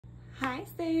Hi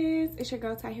sis, it's your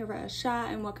girl Tahirah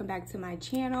Ahshah and welcome back to my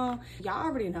channel. Y'all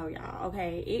already know y'all,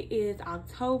 okay? It is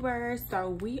October,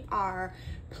 so we are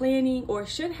planning, or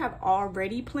should have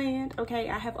already planned, okay?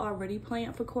 I have already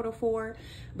planned for Q4,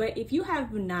 but if you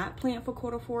have not planned for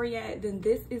Q4 yet, then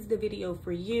this is the video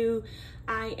for you.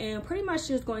 I am pretty much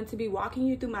just going to be walking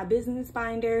you through my business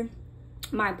binder,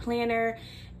 my planner,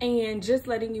 and just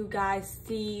letting you guys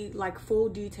see like full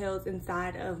details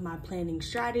inside of my planning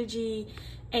strategy.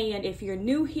 And if you're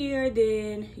new here,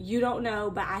 then you don't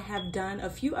know, but I have done a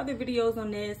few other videos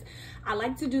on this. I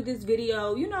like to do this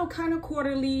video, you know, kind of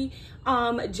quarterly,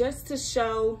 just to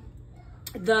show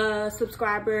the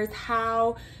subscribers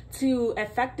how to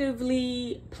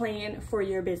effectively plan for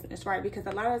your business, right? Because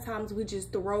a lot of times we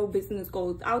just throw business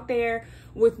goals out there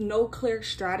with no clear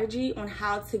strategy on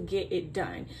how to get it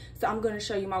done. So I'm going to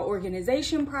show you my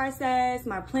organization process,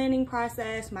 my planning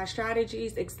process, my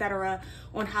strategies, etc.,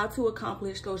 on how to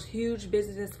accomplish those huge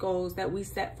business goals that we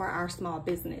set for our small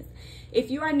business. If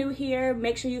you are new here,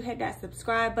 make sure you hit that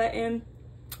subscribe button.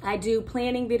 I do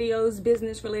planning videos,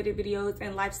 business related videos,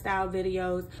 and lifestyle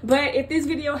videos. But if this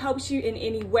video helps you in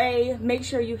any way, make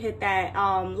sure you hit that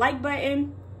like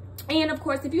button. And of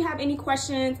course, if you have any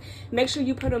questions, make sure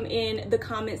you put them in the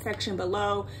comment section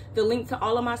below. The link to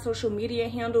all of my social media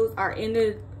handles are in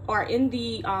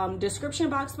the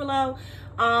description box below.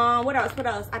 What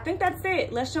else? I think that's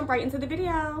it. Let's jump right into the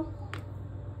video.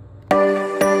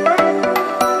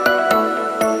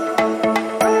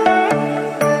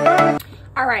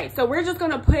 All right, so we're just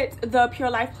gonna put the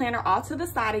Pure Life planner all to the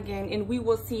side again, and we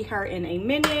will see her in a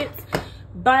minute.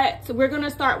 But we're gonna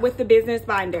start with the business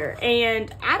binder.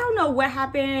 And I don't know what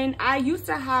happened. I used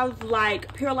to have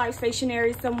like Pure Life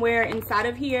Stationery somewhere inside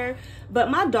of here, but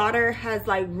my daughter has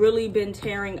like really been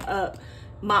tearing up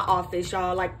my office,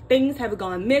 y'all. Like, things have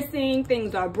gone missing,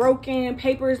 things are broken,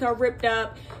 papers are ripped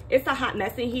up. It's a hot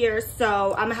mess in here,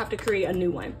 so I'm gonna have to create a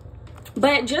new one.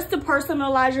 But just to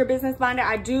personalize your business binder,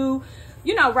 I do,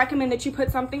 you know, recommend that you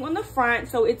put something on the front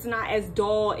so it's not as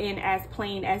dull and as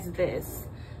plain as this.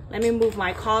 Let me move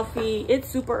my coffee. It's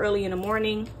super early in the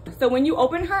morning. So when you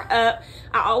open her up,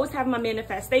 I always have my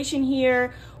manifestation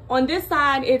here. On this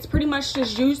side, it's pretty much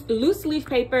just loose leaf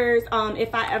papers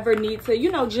if I ever need to,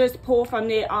 you know, just pull from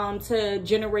it to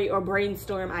generate or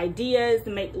brainstorm ideas,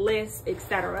 make lists,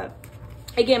 etc.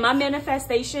 Again, my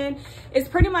manifestation is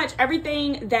pretty much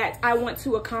everything that I want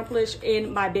to accomplish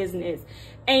in my business.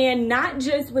 And not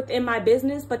just within my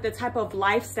business, but the type of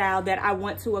lifestyle that I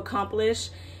want to accomplish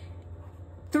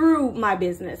through my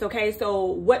business. Okay, so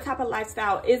what type of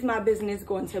lifestyle is my business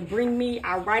going to bring me?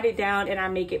 I write it down and I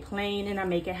make it plain and I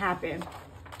make it happen.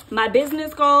 My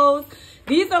business goals,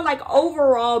 these are like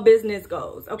overall business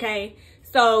goals, okay?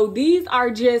 So these are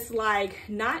just like,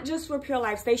 not just for Pure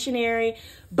Life Stationery,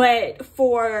 but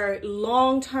for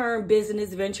long-term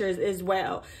business ventures as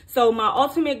well. So my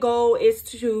ultimate goal is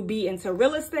to be into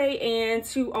real estate and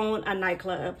to own a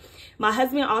nightclub. My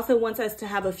husband also wants us to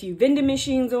have a few vending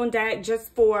machines on deck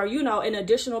just for, you know, an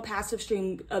additional passive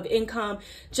stream of income,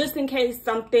 just in case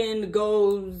something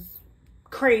goes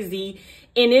crazy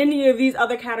in any of these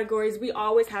other categories. We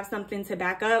always have something to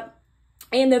back up.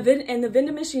 And the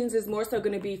vending machines is more so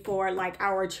going to be for like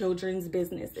our children's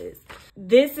businesses.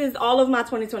 This is all of my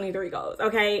 2023 goals,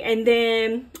 okay? And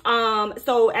then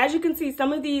so as you can see,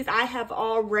 some of these I have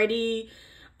already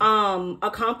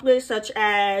accomplished, such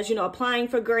as, you know, applying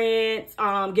for grants,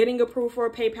 getting approved for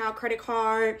a PayPal credit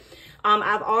card.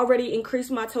 I've already increased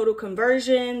my total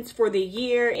conversions for the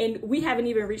year, and we haven't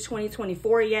even reached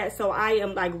 2024 yet. So I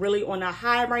am like really on a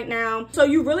high right now. So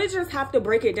you really just have to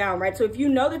break it down, right? So if you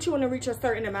know that you want to reach a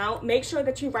certain amount, make sure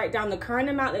that you write down the current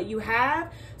amount that you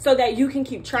have so that you can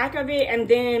keep track of it, and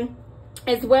then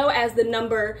as well as the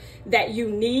number that you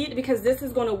need, because this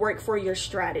is going to work for your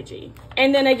strategy.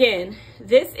 And then again,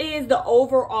 this is the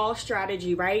overall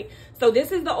strategy, right? So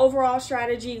this is the overall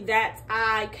strategy that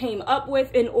I came up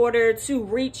with in order to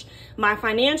reach my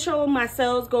financial, my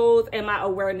sales goals, and my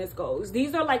awareness goals.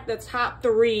 These are like the top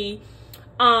three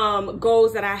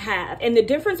goals that I have. And the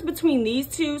difference between these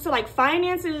two, so like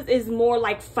finances is more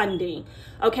like funding,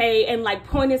 okay, and like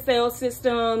point of sale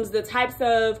systems, the types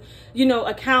of, you know,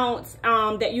 accounts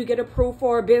that you get approved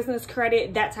for, business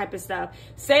credit, that type of stuff.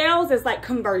 Sales is like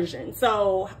conversion,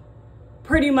 so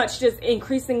pretty much just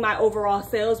increasing my overall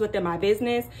sales within my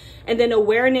business. And then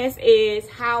awareness is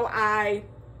how I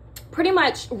pretty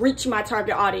much reach my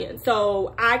target audience.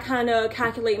 So I kind of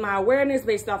calculate my awareness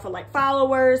based off of like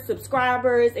followers,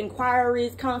 subscribers,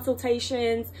 inquiries,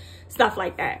 consultations, stuff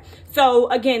like that. So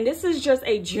again, this is just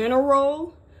a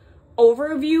general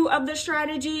overview of the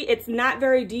strategy. It's not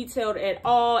very detailed at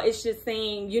all. It's just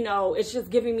saying, you know, it's just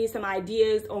giving me some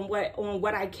ideas on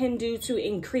what I can do to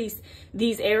increase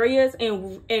these areas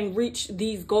and reach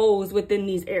these goals within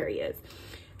these areas.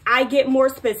 I get more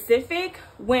specific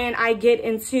when I get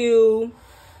into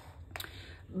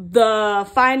the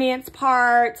finance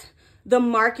part, the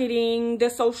marketing, the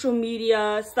social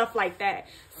media, stuff like that.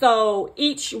 So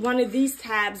each one of these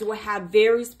tabs will have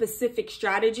very specific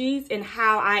strategies in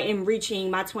how I am reaching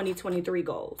my 2023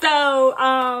 goals.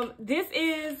 So this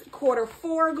is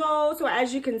Q4 goal. So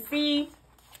as you can see,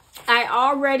 I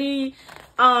already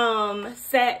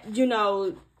set, you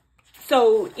know,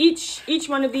 so each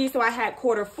one of these. So I had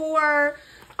Q4,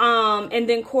 and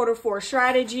then Q4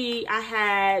 strategy. I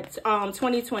had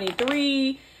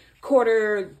 2023.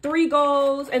 Q3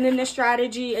 goals, and then the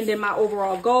strategy, and then my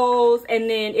overall goals, and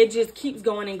then it just keeps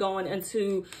going and going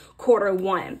into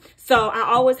Q1. So I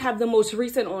always have the most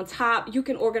recent on top. You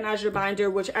can organize your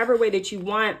binder whichever way that you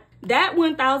want. That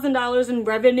 $1,000 in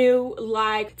revenue,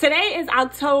 like today is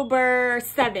October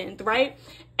 7th, right?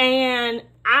 And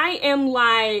I am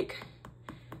like,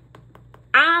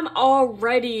 I'm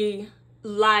already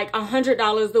like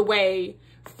 $100 away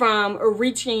from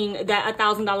reaching that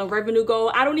 $1,000 revenue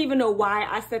goal. I don't even know why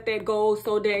I set that goal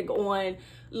so daggone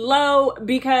low,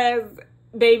 because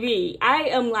baby, I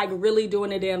am like really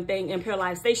doing a damn thing in Pure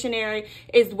Life Stationery,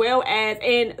 as well as,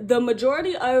 and the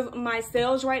majority of my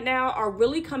sales right now are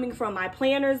really coming from my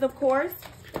planners, of course,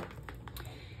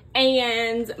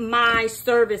 and my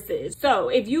services. So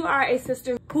if you are a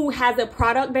sister who has a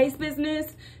product-based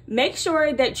business, make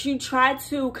sure that you try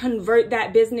to convert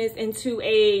that business into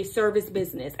a service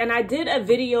business. And I did a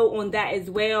video on that as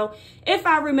well. If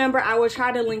I remember, I will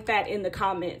try to link that in the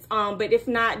comments. But if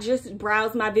not, just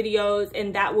browse my videos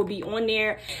and that will be on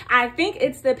there. I think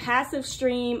it's the passive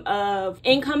stream of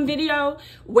income video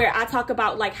where I talk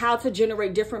about like how to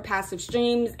generate different passive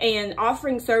streams, and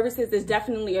offering services is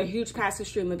definitely a huge passive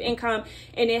stream of income,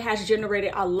 and it has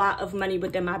generated a lot of money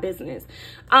within my business.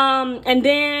 And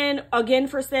then again,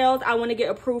 for sales, I want to get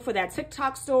approved for that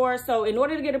TikTok store. So in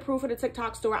order to get approved for the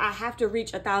TikTok store, I have to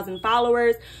reach 1,000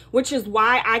 followers, which is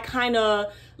why I kind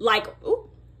of like,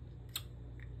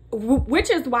 really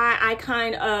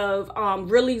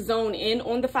zone in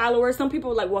on the followers. Some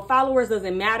people are like, well, followers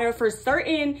doesn't matter. For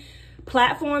certain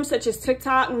platforms such as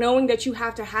TikTok, knowing that you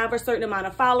have to have a certain amount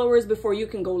of followers before you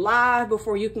can go live,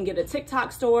 before you can get a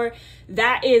TikTok store,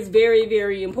 that is very,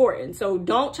 very important. So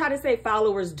don't try to say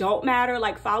followers don't matter.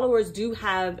 Like, followers do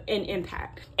have an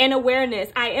impact. And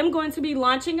awareness, I am going to be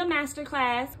launching a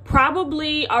masterclass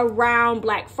probably around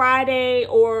Black Friday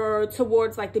or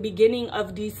towards like the beginning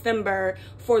of December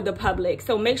for the public.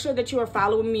 So make sure that you are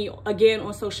following me again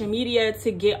on social media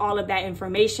to get all of that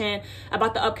information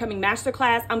about the upcoming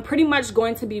masterclass. I'm pretty much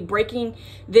going to be breaking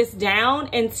this down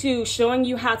into showing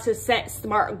you how to set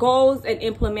smart goals and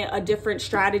implement a different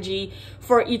strategy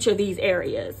for each of these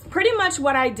areas. Pretty much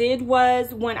what I did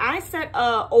was, when I set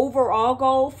a overall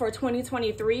goal for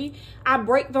 2023, I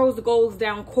break those goals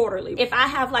down quarterly. If I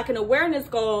have like an awareness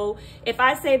goal, if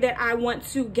I say that I want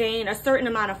to gain a certain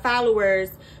amount of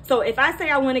followers, so if I say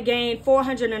I want to gain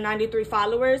 493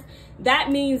 followers,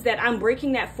 that means that I'm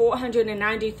breaking that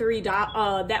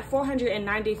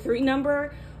 493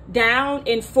 number down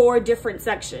in 4 different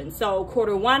sections. So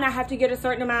Q1, I have to get a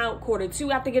certain amount,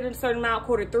 Q2, I have to get a certain amount,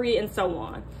 Q3, and so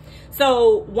on.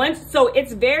 So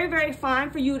it's very, very fine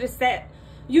for you to set,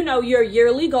 you know, your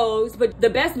yearly goals, but the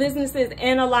best businesses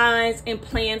analyze and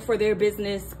plan for their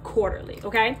business quarterly,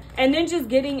 okay? And then just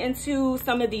getting into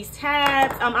some of these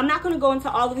tabs. I'm not going to go into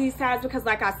all of these tabs because,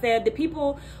 like I said, the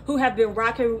people who have been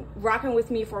rocking with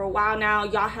me for a while now,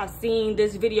 y'all have seen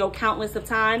this video countless of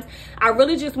times. I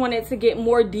really just wanted to get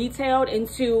more detailed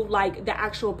into like the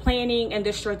actual planning and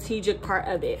the strategic part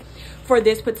of it for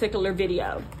this particular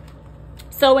video.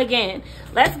 So again,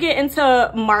 let's get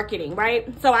into marketing, right?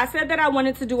 So I said that I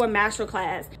wanted to do a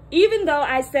masterclass. Even though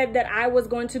I said that I was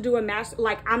going to do a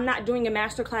I'm not doing a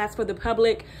masterclass for the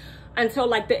public until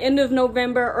like the end of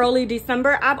November, early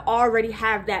December, I've already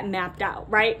have that mapped out,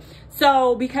 right?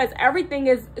 So because everything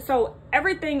is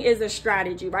a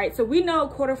strategy, right? So we know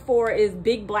Q4 is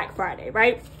big Black Friday,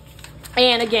 right?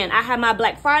 And again, I have my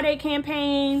Black Friday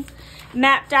campaigns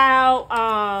mapped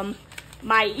out,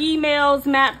 my emails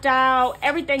mapped out,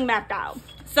 everything mapped out.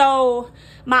 So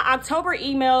my October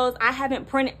emails, I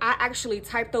actually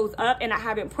typed those up and I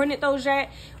haven't printed those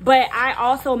yet, but I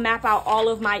also map out all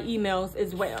of my emails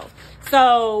as well.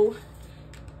 So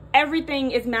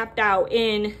everything is mapped out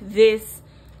in this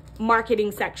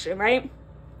marketing section, right?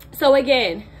 So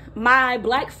again, my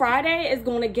Black Friday is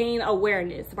going to gain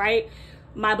awareness, right?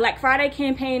 My Black Friday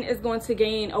campaign is going to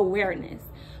gain awareness.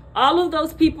 All of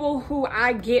those people who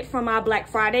I get from my Black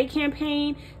Friday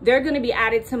campaign, they're going to be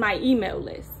added to my email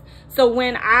list. So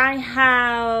when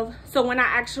I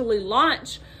actually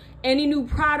launch any new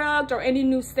product or any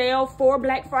new sale for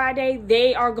Black Friday,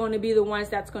 they are going to be the ones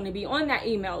that's going to be on that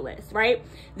email list, right?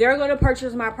 They're going to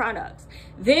purchase my products.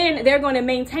 Then they're going to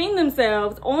maintain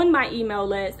themselves on my email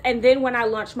list. And then when I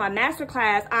launch my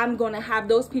masterclass, I'm going to have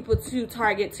those people to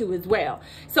target to as well.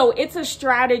 So it's a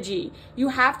strategy. You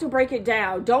have to break it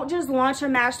down. Don't just launch a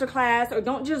masterclass, or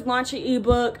don't just launch an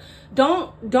ebook.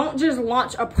 Don't just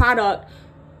launch a product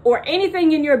or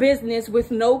anything in your business with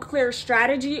no clear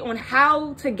strategy on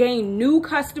how to gain new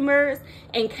customers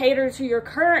and cater to your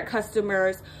current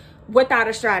customers without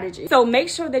a strategy. So make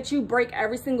sure that you break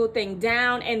every single thing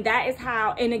down. And that is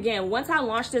how, and again, once I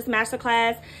launch this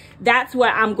masterclass, that's what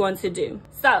I'm going to do.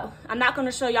 So I'm not going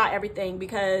to show y'all everything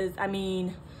because, I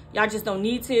mean, y'all just don't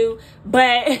need to.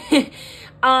 But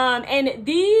and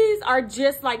these are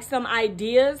just like some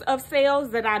ideas of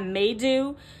sales that I may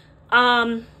do.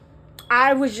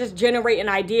 I was just generating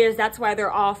ideas. That's why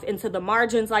they're off into the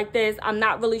margins like this. I'm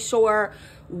not really sure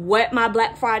what my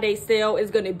Black Friday sale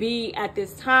is going to be at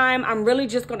this time. I'm really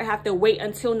just going to have to wait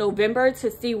until November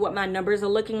to see what my numbers are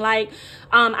looking like.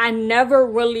 I never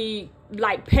really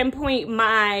like pinpoint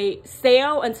my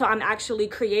sale until I'm actually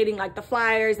creating like the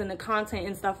flyers and the content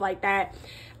and stuff like that,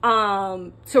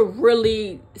 to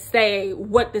really say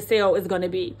what the sale is going to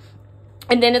be.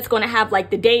 And then it's going to have like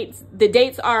the dates. The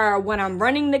dates are when I'm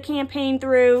running the campaign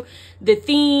through, the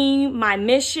theme, my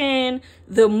mission,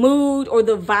 the mood or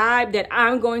the vibe that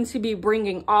I'm going to be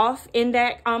bringing off in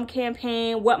that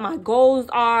campaign, what my goals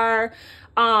are.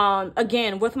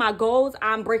 Again, with my goals,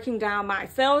 I'm breaking down my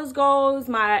sales goals,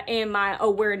 my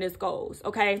awareness goals.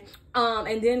 Okay.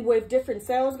 And then with different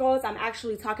sales goals, I'm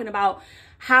actually talking about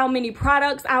how many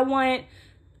products I want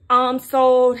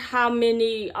sold, how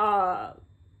many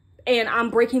and I'm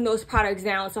breaking those products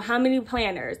down. So how many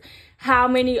planners, how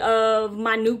many of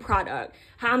my new product,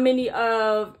 how many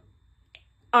of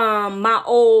my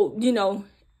old,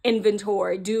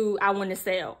 inventory do I want to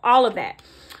sell, all of that.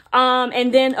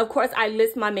 And then of course I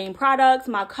list my main products,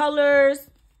 my colors.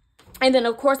 And then,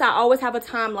 of course, I always have a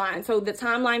timeline. So the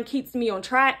timeline keeps me on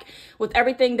track with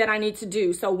everything that I need to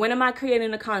do. So when am I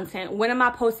creating the content? When am I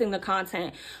posting the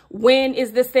content? When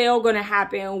is the sale going to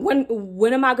happen?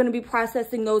 When am I going to be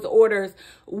processing those orders?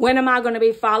 When am I going to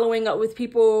be following up with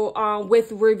people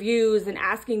with reviews and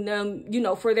asking them,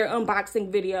 for their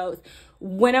unboxing videos?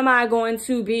 When am I going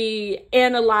to be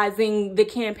analyzing the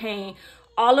campaign?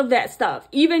 All of that stuff,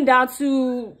 even down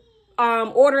to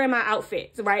ordering my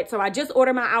outfits, right? So I just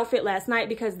ordered my outfit last night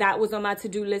because that was on my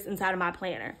to-do list inside of my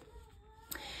planner.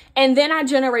 And then I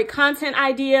generate content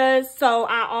ideas. So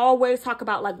I always talk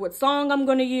about like what song I'm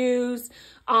going to use,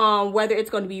 whether it's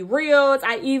going to be reels.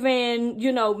 I even,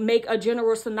 make a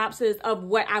general synopsis of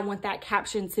what I want that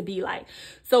caption to be like.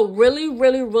 So really,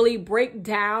 really, really break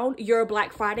down your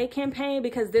Black Friday campaign,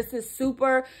 because this is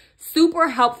super, super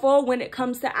helpful when it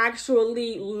comes to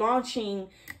actually launching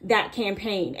that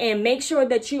campaign. And make sure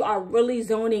that you are really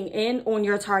zoning in on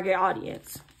your target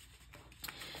audience.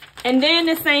 And then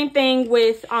the same thing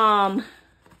with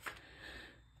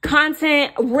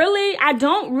content. Really, I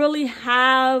don't really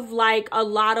have like a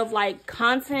lot of like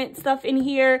content stuff in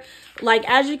here. Like,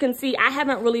 as you can see, I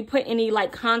haven't really put any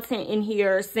like content in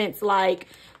here since like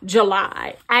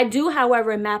July. I do,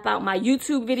 however, map out my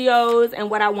YouTube videos and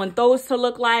what I want those to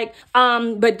look like.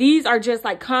 But these are just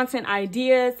like content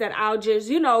ideas that I'll just,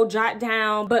 jot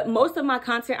down. But most of my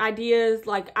content ideas,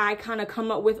 like, I kind of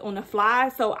come up with on the fly.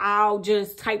 So I'll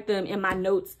just type them in my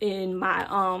notes in my,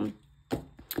 my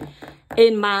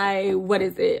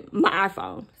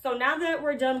iPhone. So now that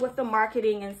we're done with the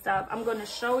marketing and stuff, I'm going to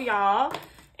show y'all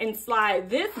and slide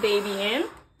this baby in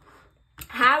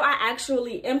how I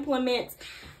actually implement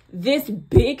this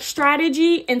big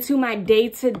strategy into my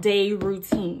day-to-day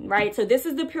routine, right? So this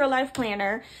is the Pure Life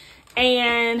Planner.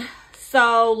 And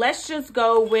so let's just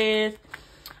go with,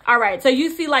 all right, so you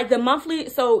see like the monthly,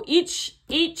 so each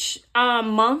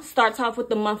month starts off with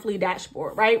the monthly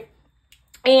dashboard, right?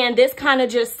 And this kind of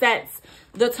just sets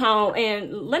the tone.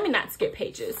 And let me not skip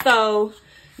pages. So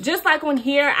just like on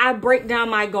here, I break down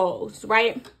my goals,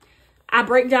 right? I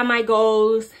break down my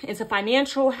goals into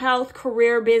financial, health,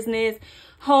 career, business,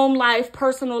 home life,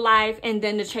 personal life, and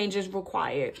then the changes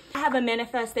required. I have a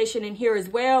manifestation in here as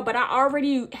well, but I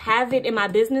already have it in my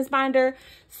business binder,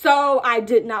 so I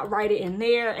did not write it in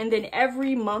there. And then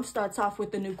every month starts off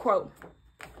with a new quote.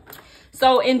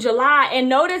 So in July, and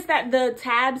notice that the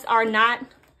tabs are not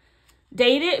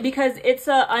dated because it's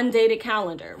an undated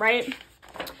calendar, right?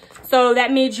 So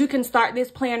that means you can start this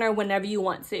planner whenever you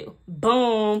want to.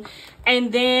 Boom.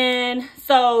 And then,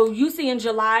 so you see in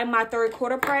July, my 3rd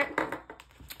quarter prep.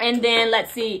 And then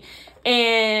let's see,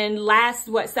 in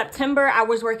September, I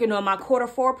was working on my quarter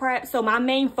 4 prep. So my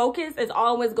main focus is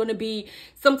always going to be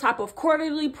some type of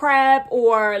quarterly prep,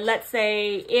 or let's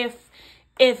say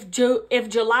if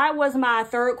July was my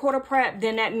 3rd quarter prep,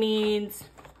 then that means,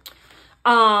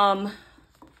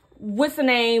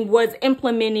 was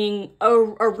implementing a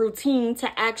routine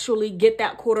to actually get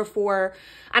that quarter 4,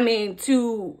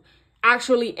 to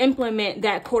actually implement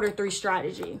that quarter 3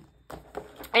 strategy.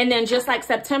 And then just like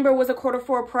September was a quarter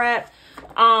 4 prep,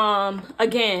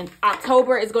 again,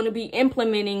 October is going to be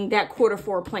implementing that quarter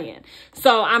 4 plan.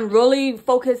 So I'm really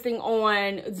focusing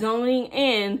on zoning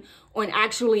in on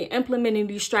actually implementing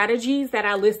these strategies that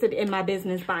I listed in my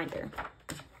business binder.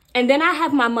 And then I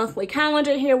have my monthly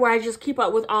calendar here where I just keep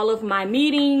up with all of my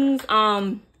meetings,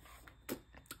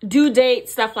 due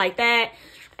dates, stuff like that.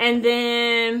 And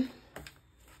then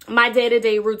my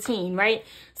day-to-day routine, right?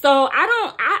 So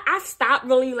I stopped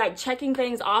really like checking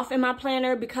things off in my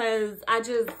planner because I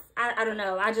don't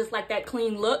know, I just like that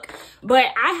clean look. But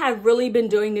I have really been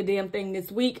doing the damn thing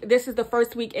this week. This is the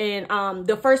first week in,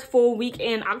 the first full week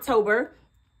in October.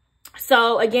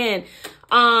 So again,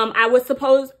 I was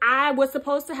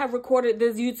supposed to have recorded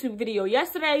this YouTube video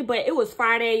yesterday, but it was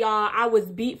Friday, y'all. I was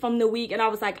beat from the week and I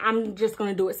was like, I'm just going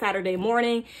to do it Saturday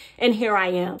morning. And here I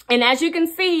am. And as you can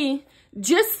see,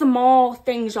 just small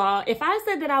things, y'all. If I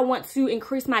said that I want to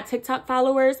increase my TikTok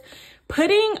followers,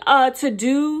 putting a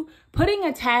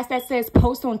task that says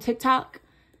post on TikTok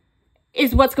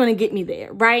is what's going to get me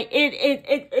there, right?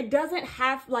 It doesn't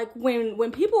have, like,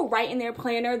 when people write in their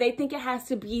planner, they think it has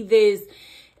to be this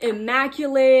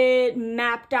immaculate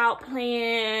mapped out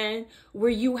plan where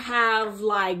you have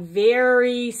like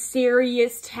very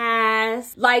serious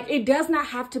tasks. Like, it does not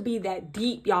have to be that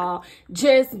deep, y'all.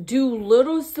 Just do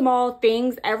little small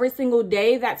things every single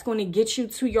day that's going to get you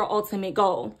to your ultimate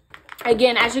goal.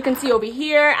 Again, as you can see over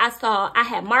here, I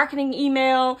had marketing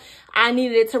email. I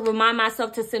needed to remind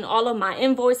myself to send all of my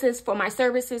invoices for my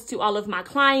services to all of my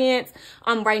clients.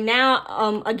 Right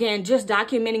now, again, just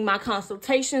documenting my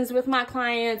consultations with my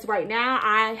clients. Right now,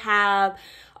 I have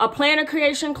a planner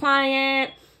creation client.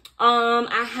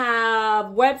 I have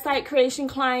website creation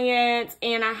clients,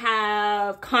 and I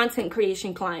have content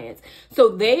creation clients. So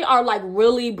they are like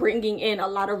really bringing in a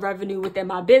lot of revenue within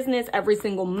my business every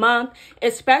single month,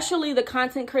 especially the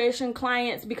content creation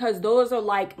clients, because those are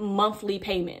like monthly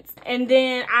payments. And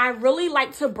then I really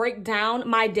like to break down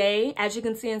my day, as you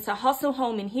can see, into hustle,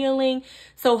 home, and healing.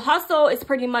 So hustle is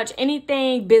pretty much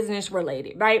anything business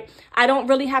related, right? I don't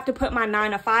really have to put my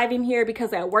 9 to 5 in here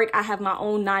because at work I have my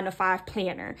own 9 to 5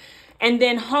 planner. And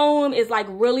then home is like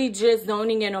really just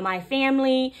zoning in on my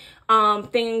family,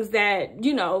 things that,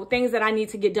 you know, things that I need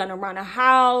to get done around the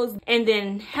house. And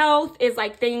then health is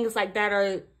like things like that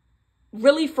are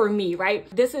really for me, right?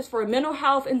 This is for mental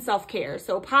health and self-care.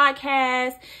 So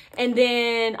podcasts, and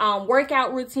then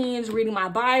workout routines, reading my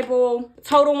Bible,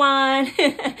 Total Wine.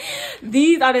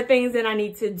 These are the things that I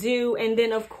need to do. And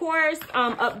then of course,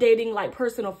 updating like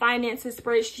personal finances,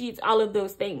 spreadsheets, all of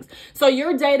those things. So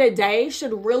your day-to-day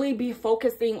should really be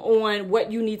focusing on what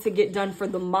you need to get done for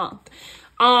the month.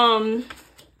 And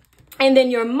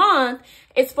then your month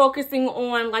is focusing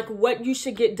on like what you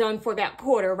should get done for that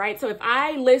quarter, right? So if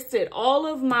I listed all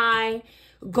of my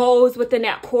goals within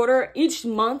that quarter, each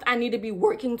month I need to be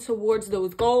working towards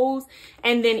those goals.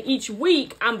 And then each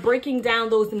week I'm breaking down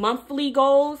those monthly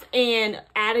goals and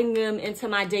adding them into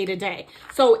my day-to-day.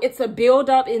 So it's a build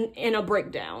up and a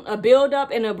breakdown, a build up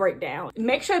and a breakdown.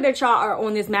 Make sure that y'all are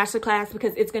on this masterclass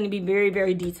because it's going to be very,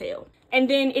 very detailed. And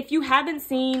then if you haven't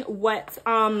seen what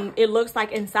it looks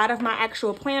like inside of my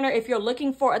actual planner, if you're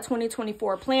looking for a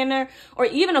 2024 planner or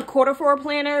even a quarter 4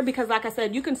 planner, because like I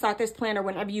said, you can start this planner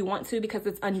whenever you want to because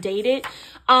it's undated.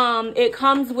 It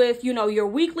comes with, you know, your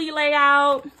weekly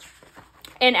layout.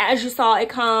 And as you saw, it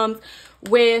comes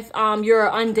with your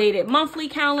undated monthly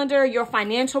calendar, your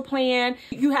financial plan.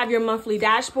 You have your monthly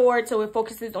dashboard, so it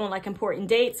focuses on like important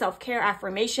dates, self-care,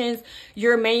 affirmations,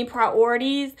 your main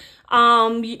priorities,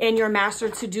 and your master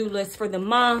to-do list for the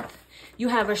month. You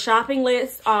have a shopping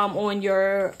list on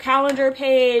your calendar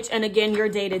page, and again, your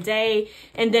day-to-day.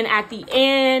 And then at the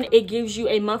end, it gives you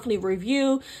a monthly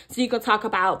review. So you can talk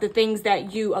about the things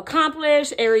that you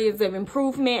accomplished, areas of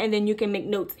improvement, and then you can make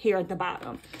notes here at the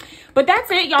bottom. But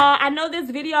that's it, y'all. I know this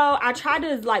video, I tried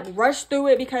to like rush through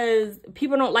it because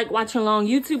people don't like watching long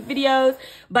YouTube videos,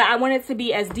 but I want it to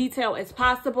be as detailed as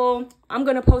possible. I'm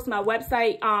going to post my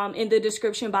website in the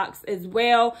description box as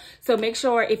well. So make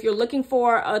sure if you're looking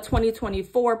for a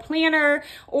 2024 planner,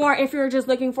 or if you're just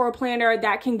looking for a planner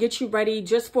that can get you ready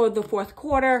just for the fourth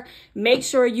quarter, make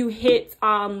sure you hit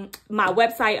my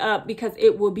website up, because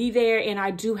it will be there, and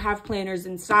I do have planners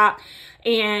in stock.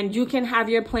 And you can have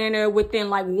your planner within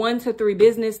like 1 to 3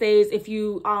 business days if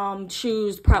you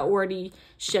choose priority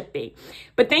shipping.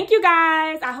 But thank you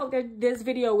guys. I hope that this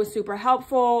video was super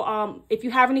helpful. If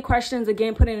you have any questions,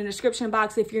 again, put it in the description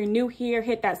box. If you're new here,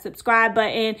 hit that subscribe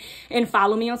button and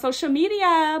follow me on social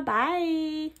media.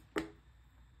 Bye.